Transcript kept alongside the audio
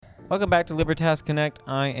Welcome back to Libertas Connect.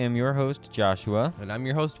 I am your host, Joshua. And I'm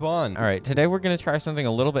your host, Vaughn. All right, today we're going to try something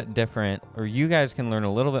a little bit different, or you guys can learn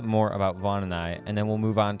a little bit more about Vaughn and I, and then we'll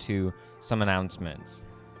move on to some announcements.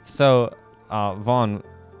 So, Vaughn,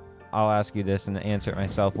 I'll ask you this and answer it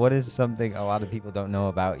myself. What is something a lot of people don't know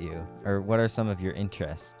about you, or what are some of your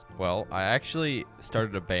interests? Well, I actually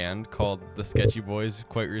started a band called The Sketchy Boys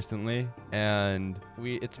quite recently, and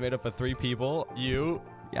it's made up of 3 people, you,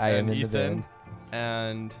 I am and in the Ethan, band.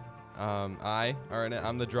 and I are in it.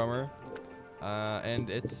 I'm the drummer, and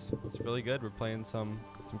it's really good. We're playing some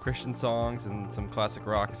Christian songs and some classic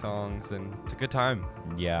rock songs, and it's a good time.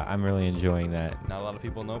 Yeah, I'm really enjoying that. Not a lot of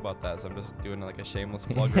people know about that, so I'm just doing like a shameless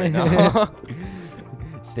plug right now.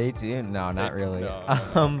 Stay tuned. No, not really.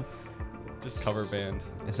 No. Just cover band.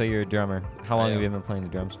 So you're a drummer. How long I have you am. been playing the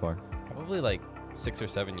drums for? Probably like 6 or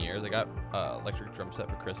 7 years. I got electric drum set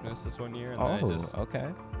for Christmas this one year, and then Okay.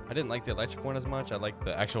 I didn't like the electric one as much. I like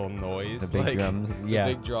the actual noise. The big like, drums. The Yeah.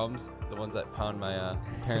 big drums, the ones that pound my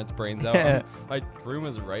parents' brains out. My room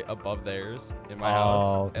is right above theirs in my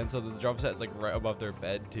house, and so the drum set is like right above their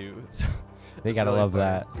bed too. So They it's gotta really love fun.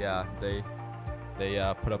 that. Yeah, they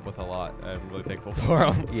put up with a lot. I'm really thankful for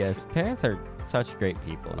them. Yes, parents are such great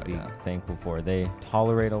people to Oh, be yeah. thankful for. They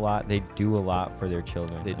tolerate a lot. They do a lot for their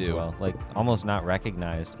children. They as do. well. Like almost not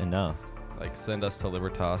recognized enough. Like send us to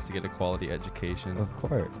Libertas to get a quality education. Of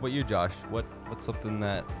course. What about you, Josh? What's something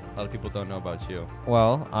that a lot of people don't know about you?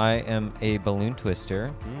 Well, I am a balloon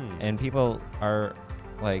twister, and people are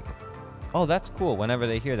like, "Oh, that's cool." Whenever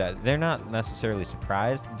they hear that, they're not necessarily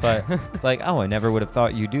surprised, but it's like, "Oh, I never would have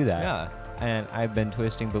thought you'd do that." Yeah. And I've been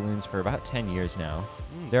twisting balloons for about 10 years now.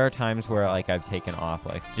 There are times where like I've taken off,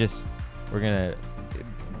 like just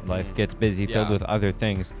life gets busy, filled Yeah. with other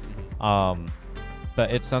things. But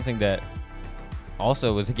it's something that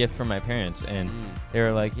also was a gift from my parents, and they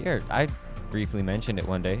were like, "Here," I briefly mentioned it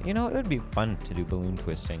one day. You know, it would be fun to do balloon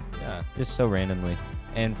twisting, Yeah. just so randomly.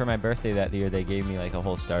 And for my birthday that year, they gave me like a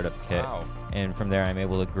whole startup kit, Wow. and from there I'm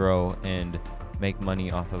able to grow and make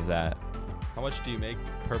money off of that. How much do you make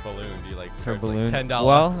per balloon? Do you like Per charge, balloon? like $10?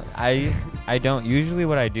 Well, I don't. Usually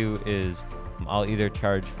what I do is I'll either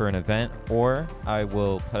charge for an event or I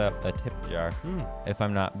will put up a tip jar if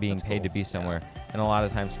I'm not being That's paid to cool. be somewhere. And a lot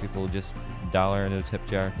of times people just dollar into the tip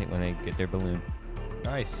jar when they get their balloon.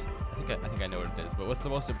 Nice. I think I know what it is. But what's the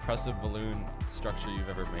most impressive balloon structure you've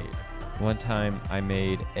ever made? One time I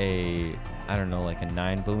made like a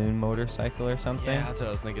 9 balloon motorcycle or something. Yeah, that's what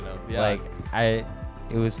I was thinking of. Yeah. Like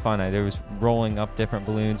it was fun. There was rolling up different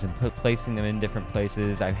balloons and placing them in different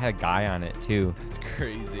places. I had a guy on it too. That's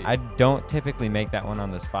crazy. I don't typically make that one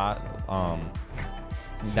on the spot.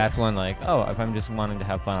 That's one like, if I'm just wanting to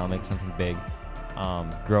have fun, I'll make something big.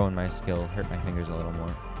 Growing my skill, hurt my fingers a little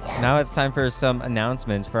more. Now it's time for some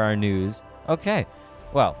announcements for our news. Okay,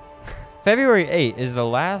 well, February 8th is the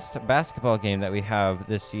last basketball game that we have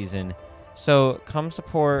this season. So come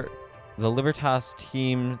support the Libertas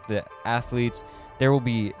team, the athletes. There will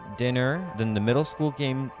be dinner, then the middle school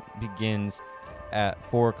game begins at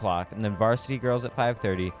 4 o'clock, and then varsity girls at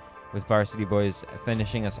 5:30, with varsity boys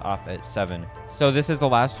finishing us off at 7. So this is the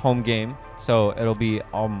last home game, so it'll be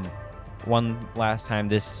one last time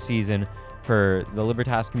this season for the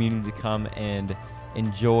Libertas community to come and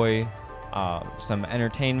enjoy some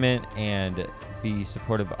entertainment and be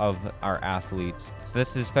supportive of our athletes. So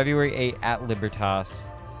this is February 8th at Libertas.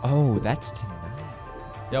 Oh, that's tonight.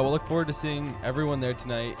 Yeah, we'll look forward to seeing everyone there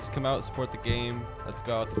tonight. Just come out, support the game. Let's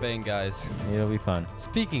go out with the bang, guys. It'll be fun.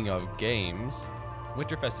 Speaking of games,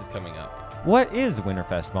 Winterfest is coming up. What is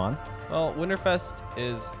Winterfest, Vaughn? Well, Winterfest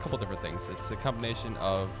is a couple different things. It's a combination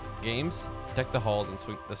of games, deck the halls, and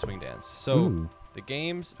the swing dance. So Ooh. the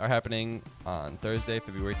games are happening on Thursday,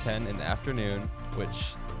 February 10 in the afternoon,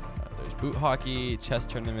 which there's boot hockey, chess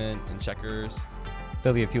tournament, and checkers.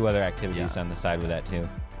 There'll be a few other activities Yeah. on the side with that too.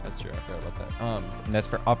 That's true. I forgot about that. And that's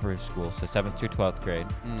for upper school, so 7th through 12th grade.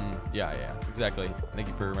 Yeah, exactly. Thank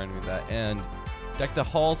you for reminding me of that. And Deck the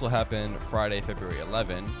Halls will happen Friday, February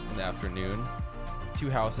 11 in the afternoon. 2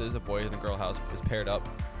 houses, a boy and a girl house, is paired up,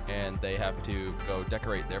 and they have to go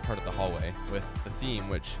decorate their part of the hallway with the theme,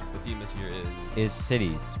 which the theme this year Is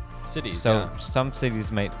cities. cities. So yeah. some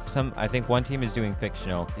cities I think one team is doing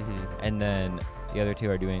fictional, and then the other 2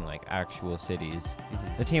 are doing like actual cities.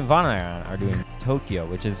 The team Vaughn and I are on are doing Tokyo,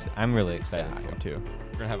 which is I'm really excited Yeah, I for. am too.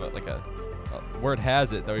 We're gonna have word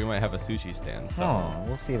has it that we might have a sushi stand. So. Oh,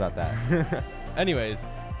 we'll see about that. Anyways,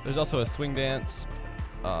 there's also a swing dance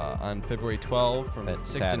on February 12th from That's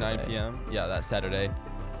 6 to 9 Saturday. p.m. Yeah, that Saturday.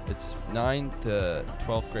 It's 9th to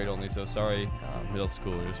 12th grade only, so sorry, middle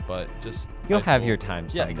schoolers, but just You'll high have school. your time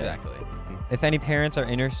Yeah, someday. exactly. If any parents are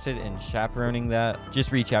interested in chaperoning that,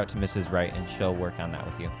 just reach out to Mrs. Wright and she'll work on that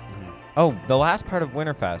with you. Oh, the last part of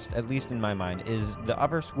Winterfest, at least in my mind, is the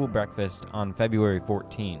upper school breakfast on February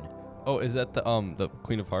 14. Oh, is that the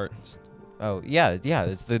Queen of Hearts? Oh, yeah,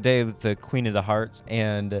 it's the day of the Queen of the Hearts,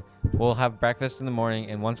 and we'll have breakfast in the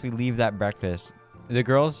morning, and once we leave that breakfast, the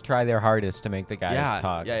girls try their hardest to make the guys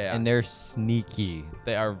talk. Yeah. And they're sneaky.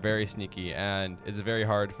 They are very sneaky, and it's very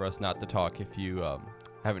hard for us not to talk if you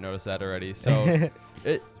haven't noticed that already. So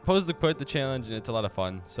it poses quite the challenge, and it's a lot of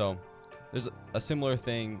fun. So there's a similar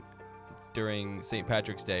thing during St.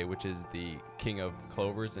 Patrick's Day, which is the King of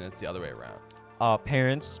Clovers, and it's the other way around.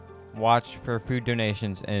 Parents, watch for food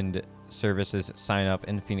donations and services. Sign up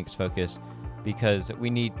in Phoenix Focus because we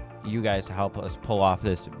need you guys to help us pull off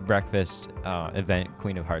this breakfast event,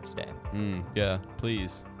 Queen of Hearts Day. Yeah,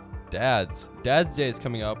 please. Dad's Day is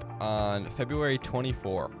coming up on February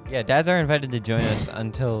 24. Yeah, dads are invited to join us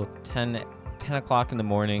until 10 o'clock in the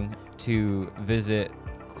morning to visit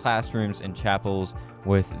classrooms and chapels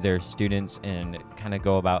with their students and kind of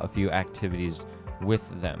go about a few activities with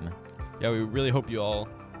them. Yeah, we really hope you all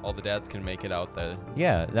the dads can make it out there.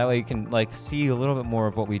 Yeah, that way you can see a little bit more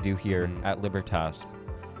of what we do here at Libertas.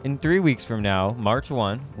 In 3 weeks from now, March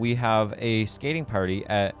 1, we have a skating party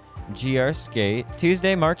at GR Skate.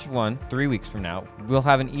 Tuesday, March 1, 3 weeks from now, we'll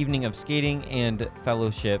have an evening of skating and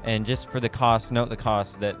fellowship. And just for the cost, note the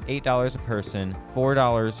cost that $8 a person,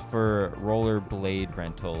 $4 for rollerblade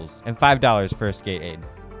rentals, and $5 for a skate aid.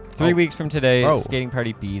 3 weeks from today, skating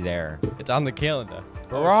party, be there. It's on the calendar.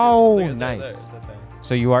 Bro, nice.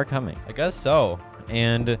 So you are coming. I guess so.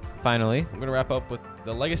 And finally, I'm going to wrap up with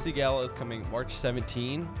the Legacy Gala is coming March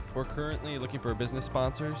 17. We're currently looking for a business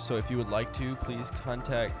sponsor, so if you would like to, please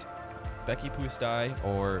contact Becky Pustai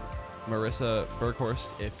or Marissa Berghorst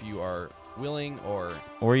if you are willing or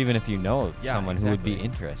even if you know of someone who would be exactly.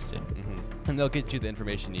 interested. And they'll get you the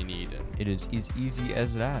information you need. It is as easy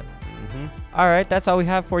as that. All right, that's all we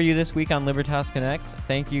have for you this week on Libertas Connect.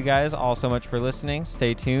 Thank you guys all so much for listening.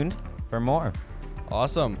 Stay tuned for more.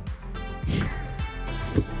 Awesome.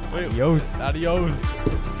 Adios. Adios.